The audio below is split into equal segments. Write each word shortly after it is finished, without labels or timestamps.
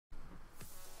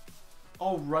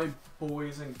Alright,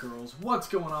 boys and girls, what's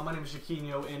going on? My name is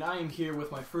Marquinhos, and I am here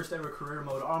with my first ever career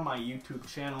mode on my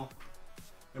YouTube channel.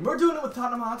 And we're doing it with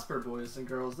Tottenham Hotspur, boys and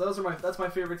girls. That's my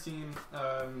favorite team.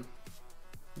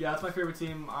 Yeah, that's my favorite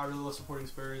team. I really love supporting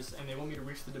Spurs, and they want me to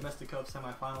reach the Domestic Cup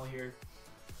semi-final here.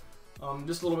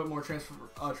 Just a little bit more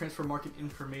transfer market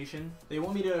information. They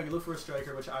want me to look for a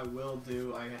striker, which I will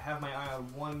do. I have my eye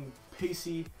on one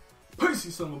pacey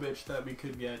son of a bitch that we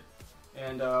could get.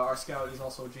 And our scout is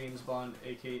also James Bond,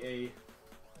 aka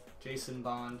Jason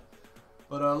Bond.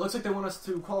 But looks like they want us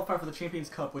to qualify for the Champions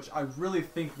Cup, which I really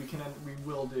think we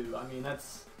will do. I mean,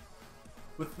 that's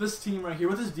with this team right here,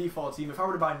 with this default team. If I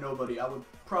were to buy nobody, I would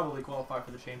probably qualify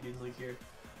for the Champions League here.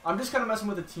 I'm just kind of messing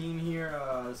with the team here,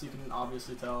 as you can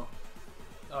obviously tell.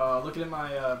 Looking at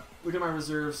my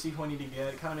reserves, see who I need to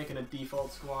get. Kind of making a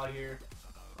default squad here.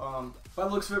 By the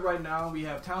looks of it right now, we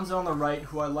have Townsend on the right,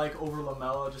 who I like over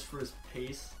Lamella just for his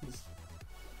pace.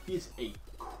 He's a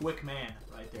quick man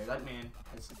right there. That man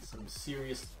has some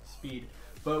serious speed.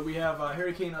 But we have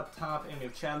Harry Kane up top, and we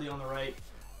have Chadley on the right.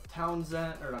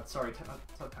 Townsend, or not, sorry,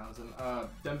 not Townsend.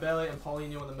 Dembele and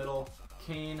Paulinho in the middle.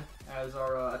 Kane as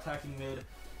our attacking mid,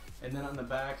 and then on the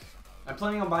back. I'm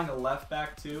planning on buying a left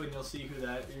back too, and you'll see who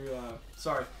that.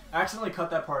 Sorry, I accidentally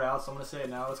cut that part out, so I'm gonna say it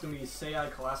now. It's gonna be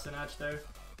Kolasinac there.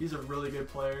 He's a really good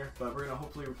player, but we're going to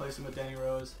hopefully replace him with Danny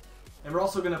Rose. And we're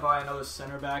also going to buy another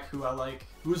center back who I like,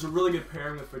 who's a really good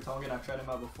pairing with Vertonghen. I've tried him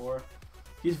out before.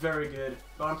 He's very good,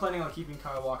 but I'm planning on keeping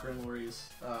Kyle Walker and Lloris.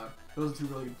 Those are two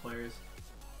really good players.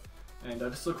 And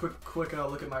just a quick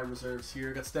look at my reserves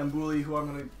here. Got Stambouli, who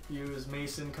I'm going to use,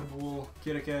 Mason, Capoue,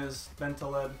 Kirikez,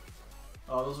 Bentaleb.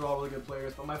 Those are all really good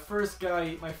players. But my first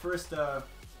transfer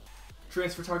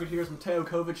target here is Mateo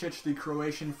Kovacic, the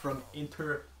Croatian from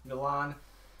Inter Milan.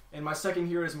 And my second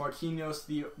here is Marquinhos,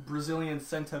 the Brazilian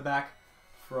centre-back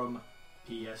from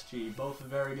PSG. Both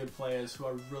very good players who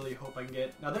I really hope I can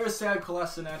get. Now there's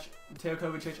Kolasinac, Mateo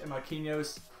Kovacic, and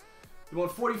Marquinhos. They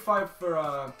want 45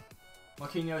 for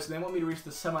Marquinhos, and they want me to reach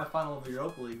the semi-final of the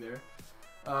Europa League there.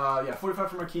 Yeah,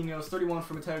 45 for Marquinhos, 31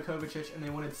 for Mateo Kovacic, and they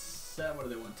wanted, what do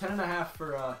they want? 10.5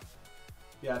 for,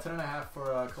 yeah, 10.5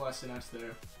 for Kolasinac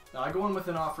there. Now I go in with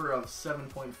an offer of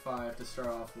 7.5 to start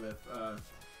off with.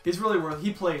 He's really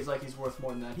he plays like he's worth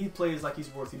more than that. He plays like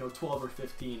he's worth, 12 or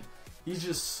 15. He's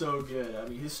just so good. I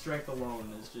mean, his strength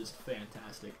alone is just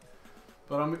fantastic.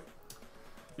 But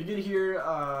we get here,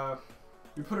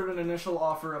 we put in an initial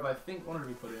offer of, I think, what did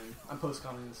we put in? I'm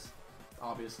post-comments,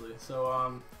 obviously.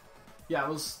 So, yeah, it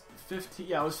was 15,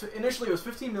 yeah, initially it was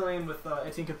 15 million with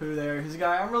Etienne Capoue there. He's a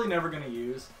guy I'm really never going to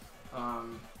use.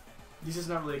 He's just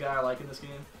not really a guy I like in this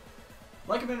game.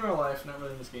 Like him in real life, not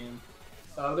really in this game.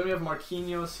 Then we have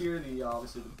Marquinhos here,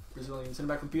 obviously the Brazilian center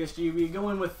back from PSG. We go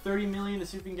in with 30 million to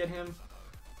see if we can get him,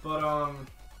 but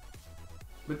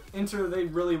Inter, they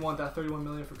really want that 31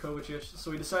 million for Kovacic, so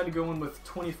we decided to go in with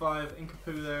 25 in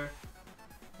Capoue there.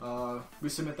 We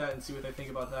submit that and see what they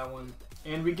think about that one,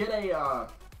 and we get a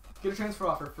transfer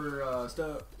offer for oh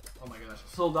my gosh,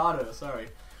 Soldado. Sorry,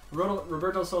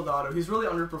 Roberto Soldado. He's really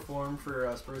underperformed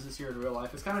for Spurs this year in real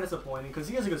life. It's kind of disappointing because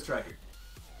he is a good striker.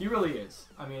 He really is.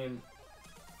 I mean,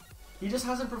 he just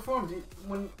hasn't performed.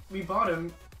 When we bought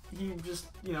him, he just,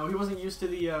 he wasn't used to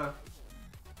he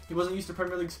wasn't used to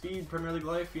Premier League speed, Premier League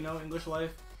life, English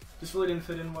life. Just really didn't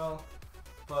fit in well.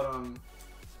 But,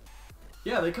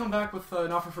 yeah, they come back with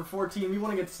an offer for 14. We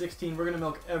want to get 16. We're going to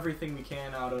milk everything we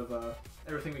can out of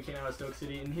Stoke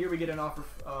City. And here we get an offer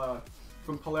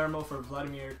from Palermo for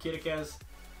Vladimir Kirikez.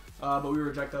 But we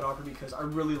reject that offer because I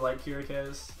really like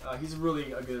Kirikez. He's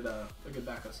really a good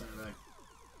backup center back.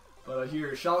 But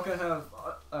here, Schalke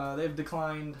they've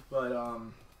declined, but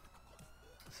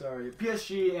sorry,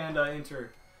 PSG and Inter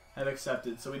have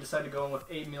accepted. So we decided to go in with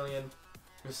 8 million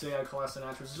for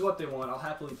Kolasinac, which is what they want. I'll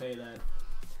happily pay that.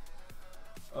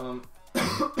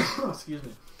 Excuse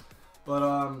me.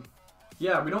 But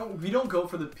yeah, we don't go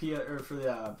for the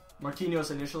Marquinhos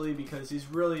initially because he's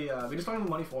really we just don't have the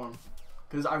money for him.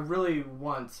 Because I really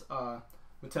want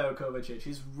Mateo Kovacic.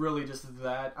 He's really just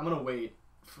that. I'm gonna wait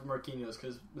for Marquinhos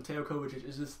because Mateo Kovacic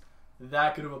is just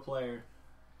that good of a player,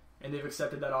 and they've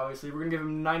accepted that. Obviously, we're gonna give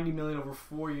him 90 million over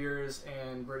 4 years,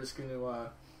 and we're just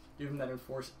gonna give him that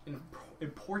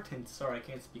important. Sorry, I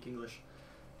can't speak English.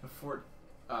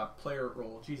 Player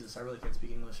role. Jesus, I really can't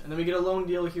speak English. And then we get a loan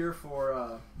deal here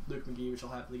for Luke McGee, which I'll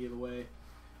happily give away.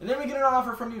 And then we get an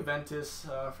offer from Juventus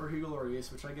for Hugo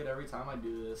Lloris, which I get every time I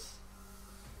do this.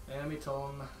 And we tell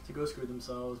them to go screw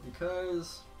themselves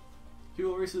because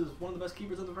Hugo Lloris is one of the best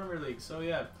keepers in the Premier League. So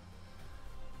yeah,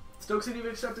 Stoke City have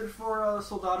accepted for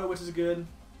Soldado, which is good.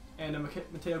 And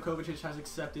Mateo Kovacic has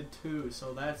accepted too,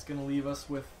 so that's going to leave us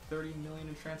with 30 million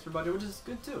in transfer budget, which is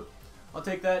good too. I'll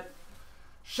take that.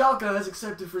 Schalke has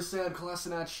accepted for Sad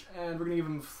Kolasinac, and we're going to give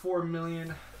him 4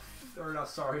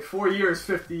 years,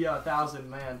 50,000,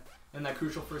 man. And that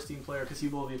crucial first team player, because he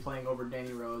will be playing over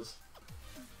Danny Rose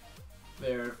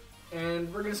there.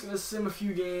 And we're just going to sim a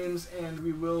few games, and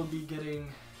we will be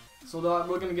getting Soldado.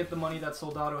 We're going to get the money that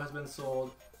Soldado has been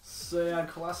sold. Sad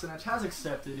Kolasinac has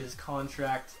accepted his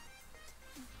contract,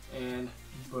 and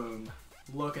boom,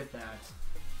 look at that.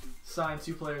 Signed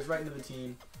 2 players right into the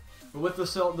team. But with the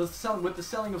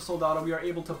selling of Soldado, we are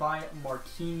able to buy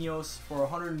Marquinhos for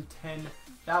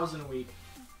 110,000 a week.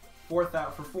 For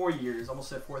 4 years, almost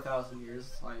said 4,000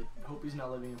 years. I hope he's not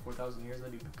living in 4,000 years.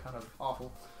 That'd be kind of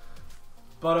awful.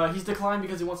 But he's declined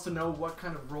because he wants to know what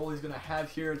kind of role he's going to have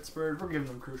here at Spurs. We're giving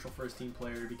him a crucial first team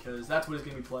player because that's what he's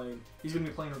going to be playing. He's going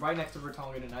to be playing right next to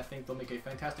Vertonghen, and I think they'll make a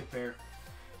fantastic pair.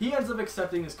 He ends up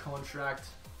accepting his contract.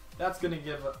 That's going to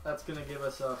give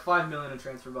us 5 million in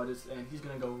transfer budgets, and he's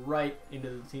going to go right into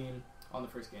the team on the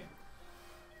first game.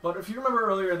 But if you remember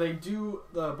earlier,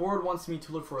 the board wants me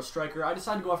to look for a striker. I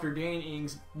decided to go after Danny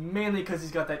Ings mainly because he's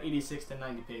got that 86 to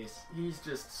 90 pace. He's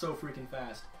just so freaking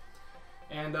fast.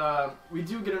 And we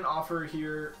do get an offer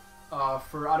here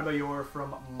for Adebayor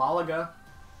from Malaga.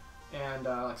 And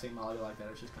I like saying Malaga like that,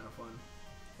 it's just kind of fun.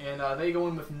 And they go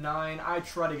in with 9. I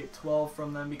try to get 12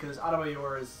 from them because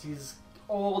Adebayor he's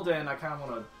old, and I kind of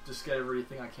want to just get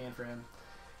everything I can for him.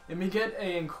 And we get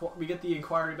the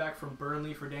inquiry back from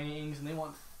Burnley for Danny Ings, and they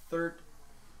want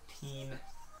 13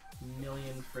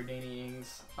 million for Danny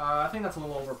Ings. I think that's a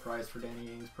little overpriced for Danny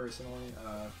Ings personally.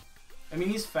 I mean,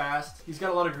 he's fast. He's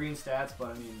got a lot of green stats, but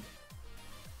I mean,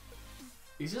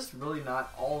 he's just really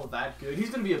not all that good. He's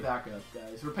gonna be a backup,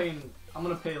 guys. I'm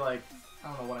gonna pay like, I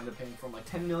don't know what I end up paying for him, like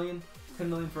 10 million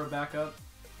for a backup.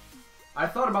 I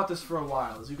thought about this for a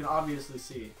while, as you can obviously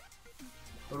see.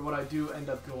 But what I do end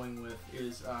up going with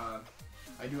is, I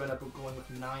do end up going with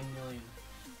 9 million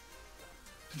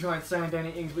to try and sign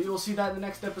Danny Ings. But you will see that in the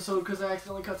next episode because I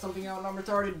accidentally cut something out and I'm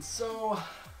retarded. So,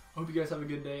 hope you guys have a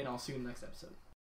good day, and I'll see you in the next episode.